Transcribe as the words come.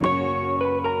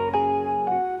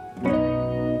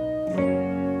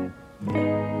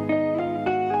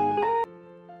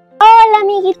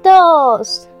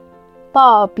amigos,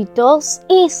 papitos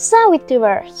y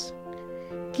sawitubers.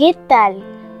 ¿Qué tal?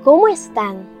 ¿Cómo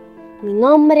están? Mi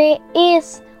nombre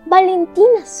es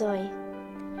Valentina Zoe.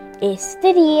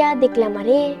 Este día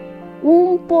declamaré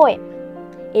un poema.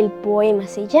 El poema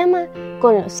se llama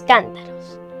Con los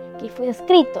cántaros, que fue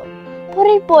escrito por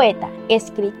el poeta,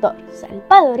 escritor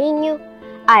salvadoreño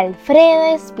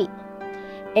Alfredo Espino.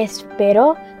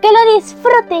 Espero que lo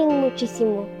disfruten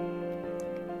muchísimo.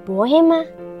 Poema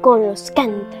Con los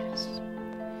cántaros,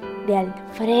 de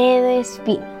Alfredo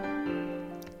Espino.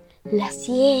 La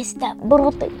siesta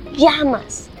brota en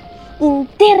llamas,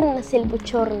 internas el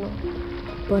bochorno,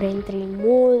 por entre el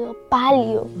mudo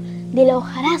palio de la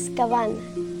hojarasca vana,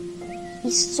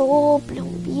 y sopla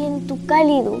un viento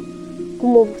cálido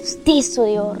como bostezo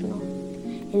de horno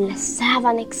en la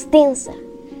sábana extensa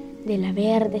de la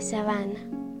verde sabana.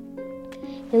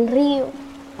 El río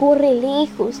corre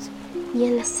lejos y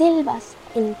en las selvas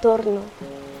en torno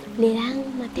le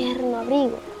dan materno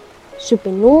abrigo su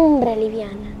penumbra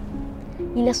liviana,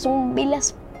 y las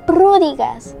umbelas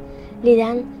pródigas le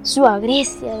dan su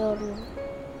agreste adorno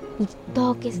y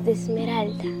toques de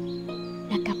esmeralda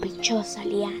la caprichosa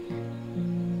liana.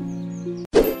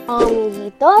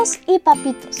 Amiguitos y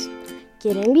papitos,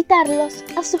 quiero invitarlos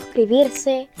a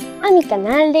suscribirse a mi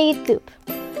canal de YouTube,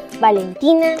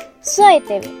 Valentina Zoe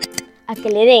TV, a que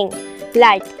le den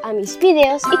like a mis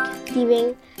videos y que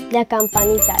activen la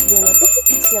campanita de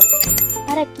notificaciones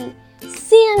para que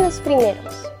sean los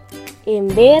primeros en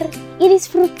ver y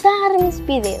disfrutar mis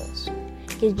videos,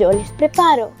 que yo les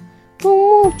preparo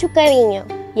con mucho cariño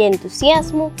y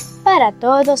entusiasmo para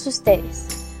todos ustedes.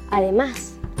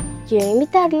 Además, quiero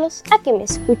invitarlos a que me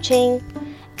escuchen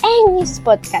en mis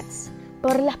podcasts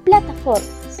por las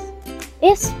plataformas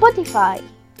Spotify,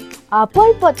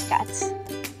 Apple Podcasts,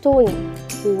 TuneIn,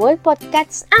 Google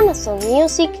Podcasts, Amazon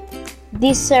Music,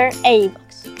 Deezer e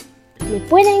iVoox. Me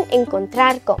pueden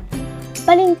encontrar con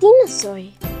Valentina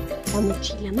Zoe, la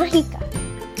mochila mágica,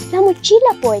 la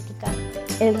mochila poética,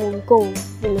 el rincón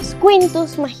de los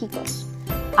cuentos mágicos,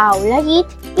 aula git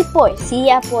y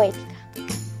poesía poética.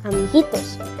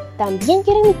 Amiguitos, también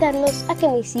quiero invitarlos a que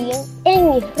me sigan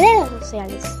en mis redes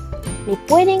sociales. Me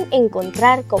pueden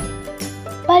encontrar como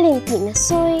Valentina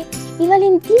Zoe y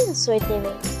Valentina Zoe TV,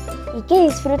 y que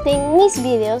disfruten mis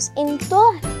videos en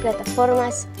todas las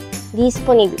plataformas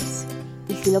disponibles,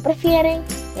 y si lo prefieren,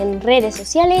 en redes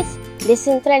sociales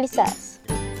descentralizadas.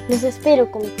 Los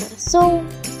espero con mi corazón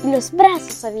y los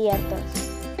brazos abiertos.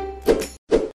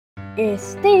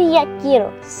 Este día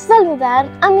quiero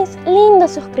saludar a mis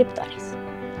lindos suscriptores.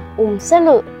 Un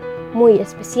saludo muy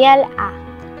especial a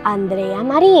Andrea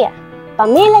María,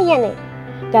 Pamela Yanet,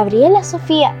 Gabriela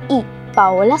Sofía y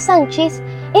Paola Sánchez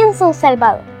en San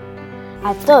Salvador.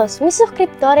 A todos mis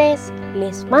suscriptores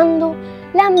les mando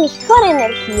la mejor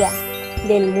energía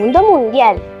del mundo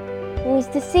mundial,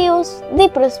 mis deseos de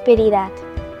prosperidad.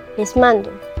 Les mando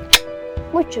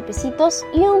muchos besitos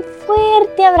y un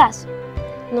fuerte abrazo.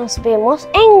 Nos vemos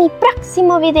en mi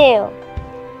próximo video.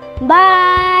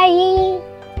 Bye.